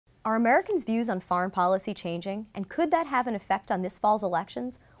Are Americans' views on foreign policy changing, and could that have an effect on this fall's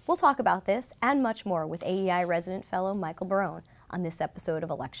elections? We'll talk about this and much more with AEI resident fellow Michael Barone on this episode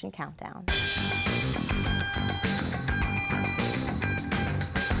of Election Countdown.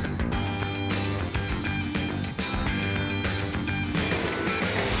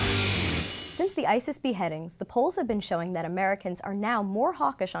 Since the ISIS beheadings, the polls have been showing that Americans are now more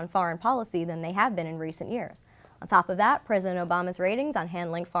hawkish on foreign policy than they have been in recent years. On top of that, President Obama's ratings on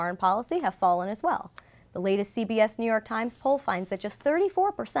handling foreign policy have fallen as well. The latest CBS New York Times poll finds that just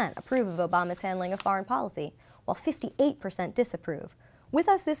 34% approve of Obama's handling of foreign policy, while 58% disapprove. With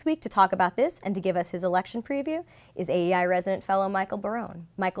us this week to talk about this and to give us his election preview is AEI resident fellow Michael Barone.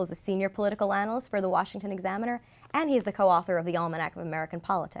 Michael is a senior political analyst for the Washington Examiner, and he is the co-author of the Almanac of American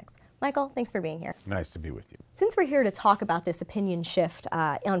Politics. Michael, thanks for being here. Nice to be with you. Since we're here to talk about this opinion shift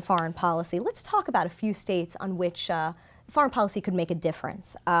on foreign policy, let's talk about a few states on which foreign policy could make a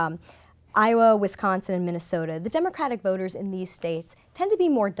difference. Iowa, Wisconsin, and Minnesota. The Democratic voters in these states tend to be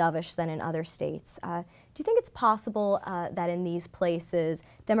more dovish than in other states. Do you think it's possible that in these places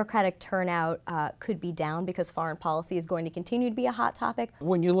Democratic turnout could be down because foreign policy is going to continue to be a hot topic?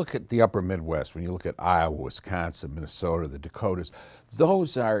 When you look at the upper Midwest, when you look at Iowa, Wisconsin, Minnesota, the Dakotas,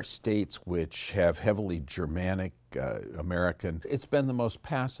 those are states which have heavily Germanic American. It's been the most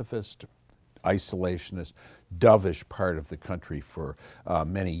pacifist, isolationist, dovish part of the country for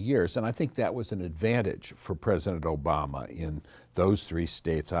many years. And I think that was an advantage for President Obama in those three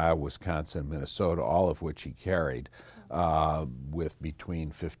states, Iowa, Wisconsin, Minnesota, all of which he carried with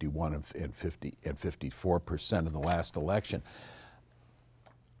between 51 and 54% in the last election.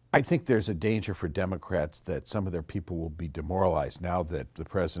 I think there's a danger for Democrats that some of their people will be demoralized now that the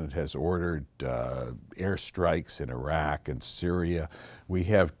president has ordered airstrikes in Iraq and Syria. We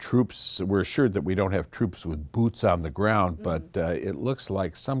have troops, we're assured that we don't have troops with boots on the ground, but it looks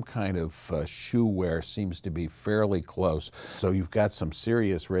like some kind of shoe wear seems to be fairly close. So you've got some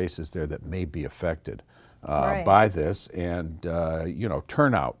serious races there that may be affected by this. And, you know,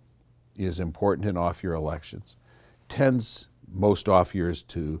 turnout is important in off-year elections. Tends most off years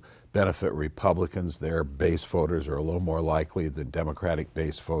to benefit Republicans. Their base voters are a little more likely than Democratic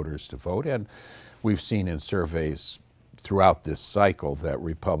base voters to vote. And we've seen in surveys throughout this cycle that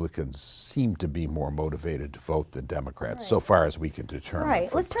Republicans seem to be more motivated to vote than Democrats, so far as we can determine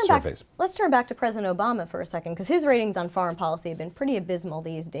from surveys. Let's turn back to President Obama for a second, because his ratings on foreign policy have been pretty abysmal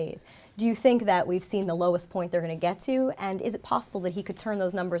these days. Do you think that we've seen the lowest point they're going to get to, and is it possible that he could turn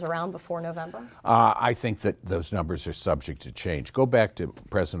those numbers around before November? I think that those numbers are subject to change. Go back to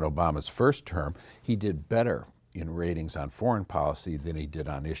President Obama's first term. He did better in ratings on foreign policy than he did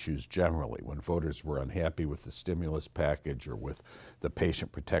on issues generally. When voters were unhappy with the stimulus package or with the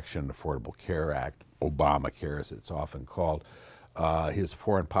Patient Protection and Affordable Care Act, Obamacare as it's often called, his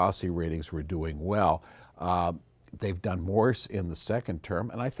foreign policy ratings were doing well. They've done worse in the second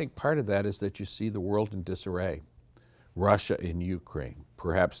term, and I think part of that is that you see the world in disarray. Russia in Ukraine,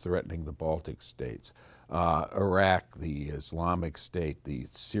 perhaps threatening the Baltic states. Iraq, the Islamic State, the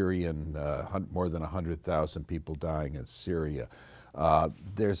Syrian, more than 100,000 people dying in Syria.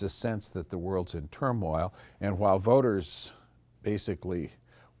 There's a sense that the world's in turmoil, and while voters basically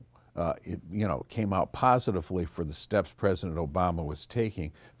came out positively for the steps President Obama was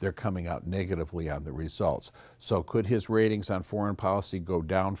taking, they're coming out negatively on the results. So could his ratings on foreign policy go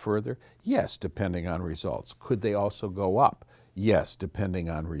down further? Yes, depending on results. Could they also go up? Yes, depending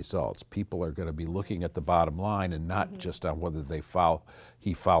on results. People are going to be looking at the bottom line and not just on whether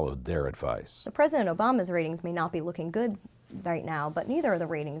he followed their advice. So President Obama's ratings may not be looking good right now, but neither are the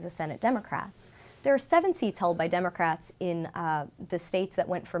ratings of Senate Democrats. There are 7 seats held by Democrats in the states that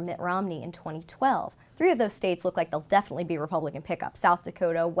went for Mitt Romney in 2012. 3 of those states look like they'll definitely be Republican pickups: South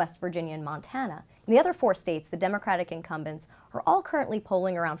Dakota, West Virginia, and Montana. In the other 4 states, the Democratic incumbents are all currently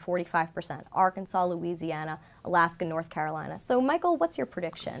polling around 45%: Arkansas, Louisiana, Alaska, North Carolina. So, Michael, what's your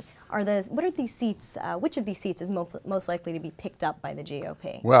prediction? What are these seats? Which of these seats is most likely to be picked up by the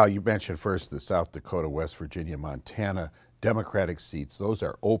GOP? Well, you mentioned first the South Dakota, West Virginia, Montana Democratic seats. Those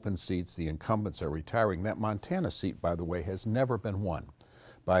are open seats. The incumbents are retiring. That Montana seat, by the way, has never been won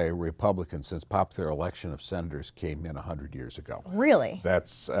by a Republican since popular election of senators came in 100 years ago. Really?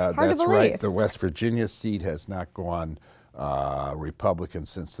 That's right. The West Virginia seat has not gone Republican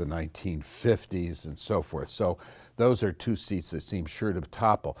since the 1950s and so forth. So those are 2 seats that seem sure to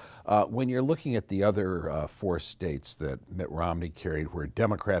topple. When you're looking at the other 4 states that Mitt Romney carried where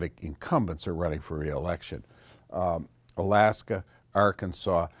Democratic incumbents are running for re-election, Alaska,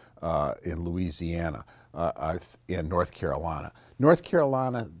 Arkansas, and Louisiana, and North Carolina. North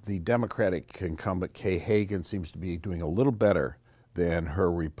Carolina, the Democratic incumbent Kay Hagan seems to be doing a little better than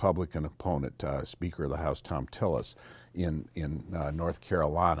her Republican opponent, Speaker of the House Tom Tillis, in North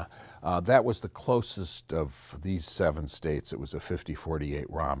Carolina. That was the closest of these 7 states. It was a 50-48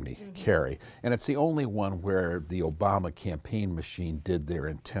 Romney carry. And it's the only one where the Obama campaign machine did their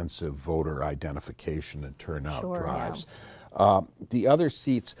intensive voter identification and turnout drives. Yeah. The other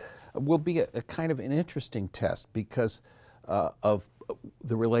seats will be a kind of an interesting test because of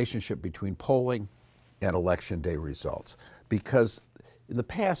the relationship between polling and election day results. Because in the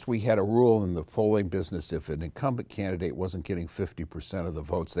past, we had a rule in the polling business: if an incumbent candidate wasn't getting 50% of the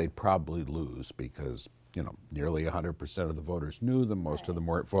votes, they'd probably lose because, you know, nearly 100% of the voters knew them, most of them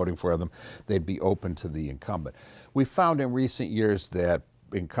weren't voting for them, they'd be open to the incumbent. We found in recent years that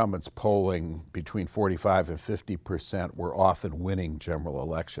incumbents polling between 45 and 50% were often winning general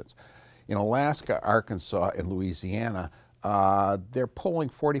elections. In Alaska, Arkansas, and Louisiana, they're polling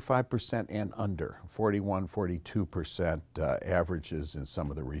 45% and under, 41, 42% averages in some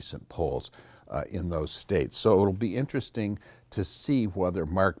of the recent polls in those states. So it'll be interesting to see whether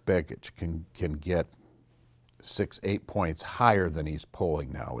Mark Begich can get 6-8 points higher than he's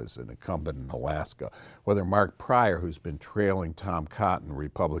polling now as an incumbent in Alaska. Whether Mark Pryor, who's been trailing Tom Cotton,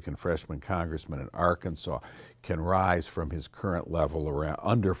 Republican freshman congressman in Arkansas, can rise from his current level around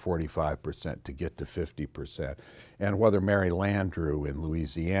under 45% to get to 50%. And whether Mary Landrieu in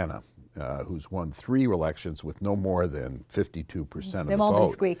Louisiana, who's won 3 elections with no more than 52% of the vote. They've all been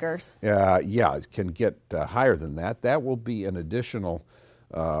squeakers. Yeah, can get higher than that. That will be an additional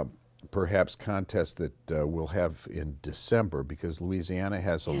perhaps contest that we'll have in December, because Louisiana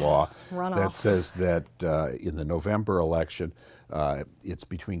has a law that says that in the November election, it's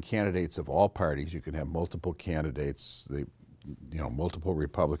between candidates of all parties. You can have multiple candidates, multiple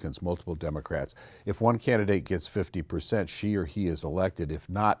Republicans, multiple Democrats. If one candidate gets 50%, she or he is elected. If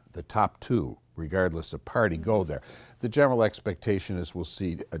not, the top 2, regardless of party, go there. The general expectation is we'll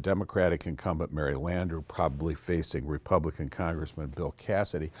see a Democratic incumbent, Mary Landrieu, probably facing Republican Congressman Bill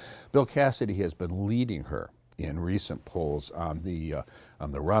Cassidy. Bill Cassidy has been leading her in recent polls on the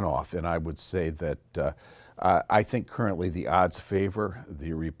runoff, and I would say that I think currently the odds favor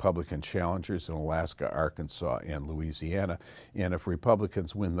the Republican challengers in Alaska, Arkansas, and Louisiana. And if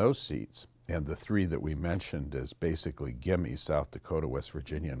Republicans win those seats, and the 3 that we mentioned as basically gimmies, South Dakota, West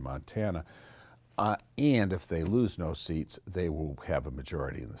Virginia, and Montana, and if they lose no seats, they will have a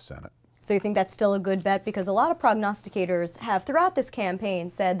majority in the Senate. So you think that's still a good bet? Because a lot of prognosticators have throughout this campaign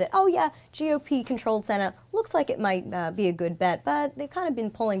said that, oh yeah, GOP-controlled Senate looks like it might be a good bet, but they've kind of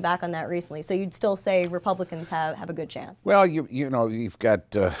been pulling back on that recently. So you'd still say Republicans have a good chance? Well, you've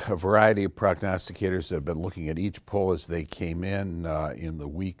got a variety of prognosticators that have been looking at each poll as they came in the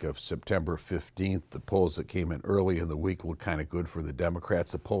week of September 15th. The polls that came in early in the week looked kind of good for the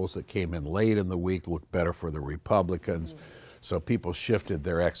Democrats. The polls that came in late in the week looked better for the Republicans. So people shifted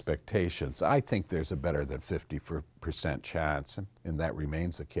their expectations. I think there's a better than 50% chance, and that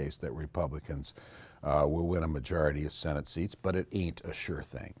remains the case, that Republicans will win a majority of Senate seats, but it ain't a sure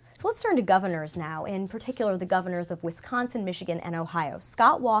thing. So let's turn to governors now, in particular the governors of Wisconsin, Michigan, and Ohio.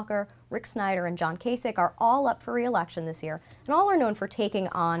 Scott Walker, Rick Snyder, and John Kasich are all up for re-election this year, and all are known for taking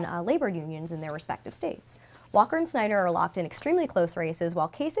on labor unions in their respective states. Walker and Snyder are locked in extremely close races, while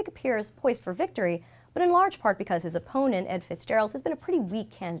Kasich appears poised for victory, but in large part because his opponent, Ed Fitzgerald, has been a pretty weak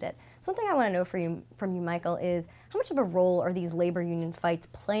candidate. So one thing I want to know from you, Michael, is how much of a role are these labor union fights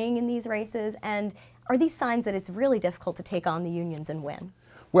playing in these races, and are these signs that it's really difficult to take on the unions and win?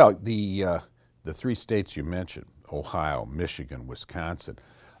 Well, the 3 states you mentioned, Ohio, Michigan, Wisconsin,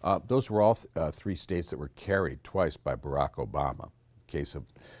 those were all 3 states that were carried twice by Barack Obama. Case of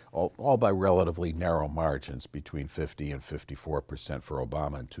all by relatively narrow margins, between 50 and 54% for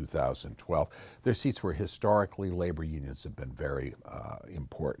Obama in 2012. Their seats were historically, labor unions have been very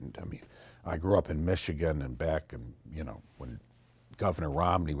important. I mean, I grew up in Michigan, and back in, when Governor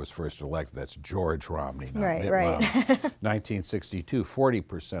Romney was first elected, that's George Romney, not Mitt Romney. 1962,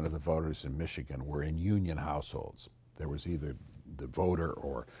 40% of the voters in Michigan were in union households. There was either the voter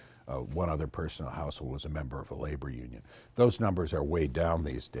or one other person in the household was a member of a labor union. Those numbers are way down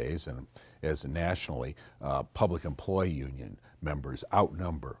these days, and as nationally, public employee union members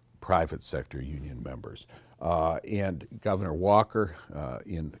outnumber private sector union members. And Governor Walker,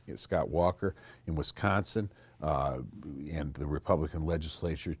 Scott Walker in Wisconsin, and the Republican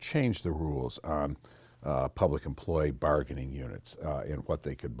legislature changed the rules on public employee bargaining units and what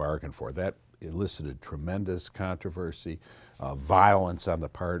they could bargain for. That elicited tremendous controversy, violence on the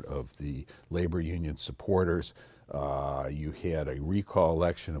part of the labor union supporters. You had a recall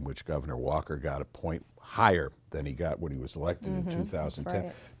election in which Governor Walker got a point higher than he got when he was elected in 2010.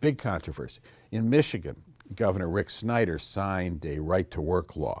 Right. Big controversy. In Michigan, Governor Rick Snyder signed a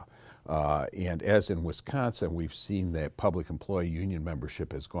right-to-work law. And as in Wisconsin, we've seen that public employee union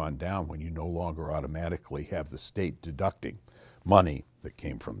membership has gone down when you no longer automatically have the state deducting money that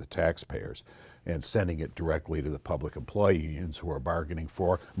came from the taxpayers and sending it directly to the public employee unions who are bargaining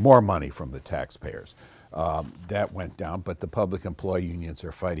for more money from the taxpayers. That went down, but the public employee unions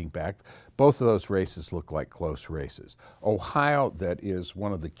are fighting back. Both of those races look like close races. Ohio, that is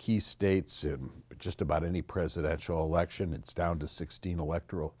one of the key states in just about any presidential election. It's down to 18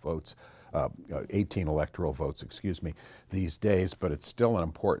 electoral votes, excuse me, these days, but it's still an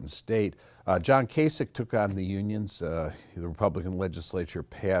important state. John Kasich took on the unions. The Republican legislature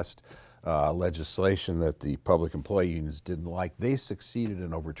passed legislation that the public employee unions didn't like. They succeeded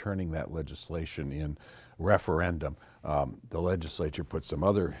in overturning that legislation in referendum. The legislature put some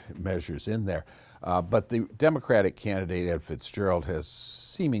other measures in there. But the Democratic candidate, Ed Fitzgerald, has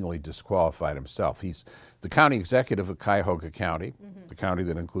seemingly disqualified himself. He's the county executive of Cuyahoga County, the county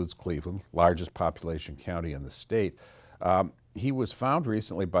that includes Cleveland, largest population county in the state. He was found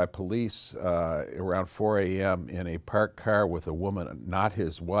recently by police around 4 a.m. in a parked car with a woman, not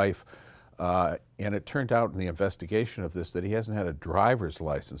his wife. And it turned out in the investigation of this that he hasn't had a driver's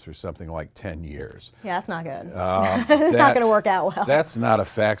license for something like 10 years. Yeah, that's not good. It's not going to work out well. That's not a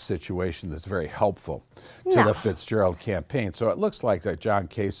fact situation that's very helpful to the Fitzgerald campaign. So it looks like that John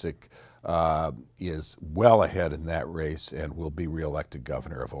Kasich is well ahead in that race and will be reelected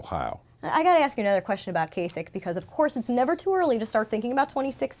governor of Ohio. I got to ask you another question about Kasich because, of course, it's never too early to start thinking about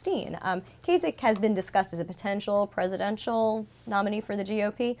 2016. Kasich has been discussed as a potential presidential nominee for the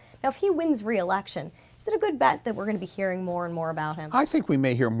GOP. Now, if he wins re-election, is it a good bet that we're going to be hearing more and more about him? I think we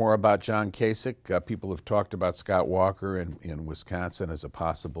may hear more about John Kasich. People have talked about Scott Walker in Wisconsin as a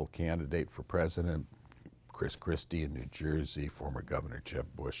possible candidate for president. Chris Christie in New Jersey, former Governor Jeb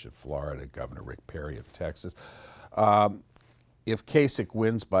Bush of Florida, Governor Rick Perry of Texas. If Kasich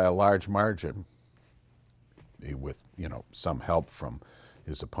wins by a large margin, with some help from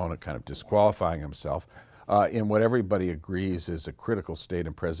his opponent kind of disqualifying himself, in what everybody agrees is a critical state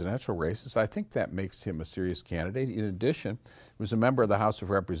in presidential races, I think that makes him a serious candidate. In addition, he was a member of the House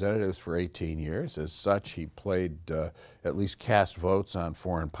of Representatives for 18 years. As such, he played, at least cast votes on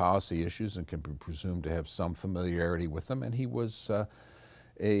foreign policy issues and can be presumed to have some familiarity with them. And he was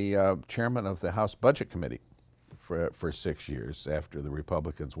a chairman of the House Budget Committee for 6 years after the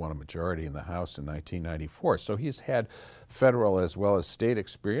Republicans won a majority in the House in 1994. So he's had federal as well as state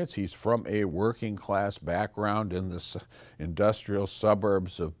experience. He's from a working class background in the industrial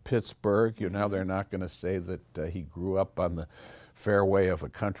suburbs of Pittsburgh. They're not going to say that he grew up on the fairway of a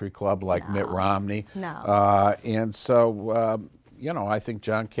country club like Mitt Romney. No. And so, I think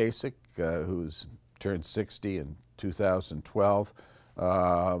John Kasich, who's turned 60 in 2012,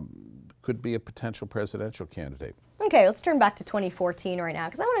 could be a potential presidential candidate. Okay, let's turn back to 2014 right now,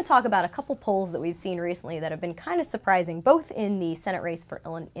 because I want to talk about a couple polls that we've seen recently that have been kind of surprising, both in the Senate race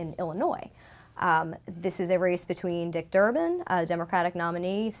in Illinois. This is a race between Dick Durbin, a Democratic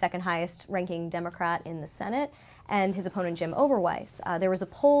nominee, second highest ranking Democrat in the Senate, and his opponent Jim Oberweis. There was a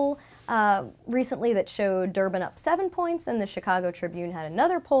poll recently that showed Durbin up 7 points, and the Chicago Tribune had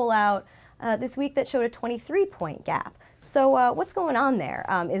another poll out this week that showed a 23-point gap. So what's going on there?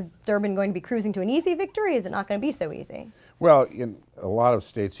 Is Durbin going to be cruising to an easy victory? Is it not going to be so easy? Well, in a lot of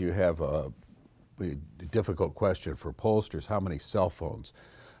states you have a difficult question for pollsters. How many cell phones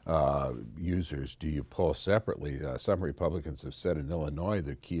users do you poll separately? Some Republicans have said in Illinois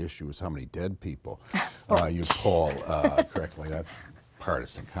the key issue is how many dead people you poll correctly. That's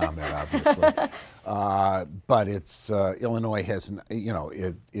partisan comment, obviously. But it's Illinois has,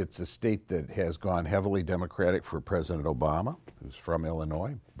 it's a state that has gone heavily Democratic for President Obama, who's from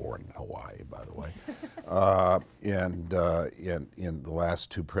Illinois, born in Hawaii, by the way. And in the last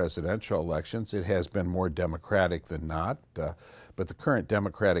two presidential elections, it has been more Democratic than not. But the current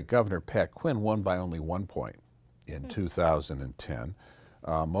Democratic governor, Pat Quinn, won by only 1 point in 2010.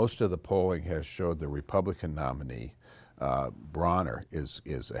 Most of the polling has showed the Republican nominee, Bronner,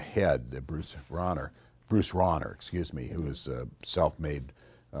 is ahead. Bruce Rauner, excuse me, who is a self-made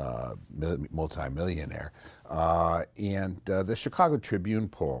multimillionaire. And the Chicago Tribune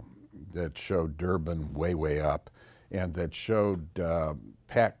poll that showed Durbin way up, and that showed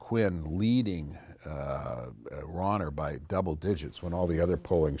Pat Quinn leading Rauner by double digits when all the other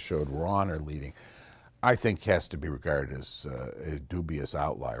polling showed Rauner leading, I think has to be regarded as a dubious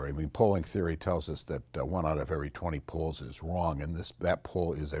outlier. I mean, polling theory tells us that 1 out of every 20 polls is wrong, and that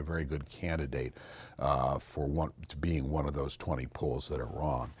poll is a very good candidate for being one of those 20 polls that are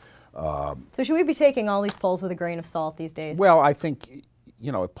wrong. So should we be taking all these polls with a grain of salt these days? Well, I think,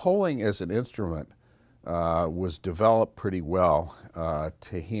 polling as an instrument was developed pretty well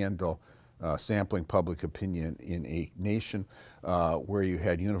to handle sampling public opinion in a nation where you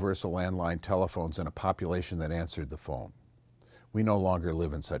had universal landline telephones and a population that answered the phone. We no longer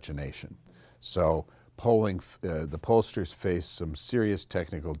live in such a nation. So polling, the pollsters face some serious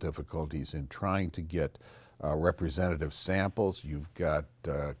technical difficulties in trying to get representative samples. You've got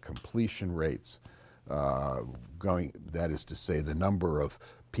completion rates going, that is to say, the number of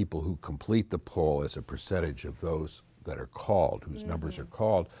people who complete the poll as a percentage of those that are called, whose numbers are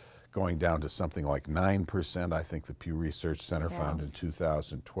called, going down to something like 9%, I think the Pew Research Center found in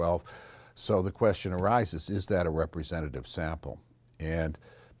 2012. So the question arises, is that a representative sample? And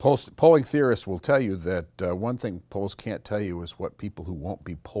polling theorists will tell you that one thing polls can't tell you is what people who won't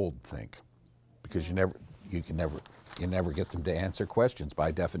be polled think, because you never get them to answer questions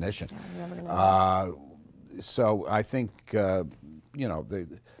by definition. So I think you know, the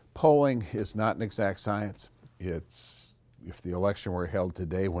polling is not an exact science. It's, if the election were held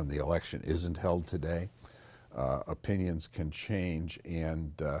today, when the election isn't held today, opinions can change,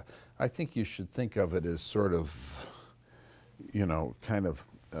 and I think you should think of it as sort of, you know, kind of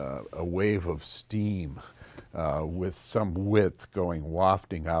a wave of steam with some width going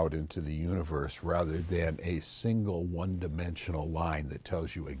wafting out into the universe, rather than a single one-dimensional line that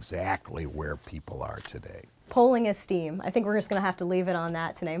tells you exactly where people are today. Polling is steam. I think we're just going to have to leave it on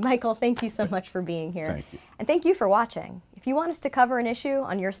that today. Michael, thank you so much for being here. Thank you. And thank you for watching. If you want us to cover an issue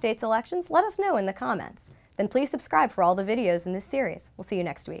on your state's elections, let us know in the comments. Then please subscribe for all the videos in this series. We'll see you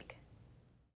next week.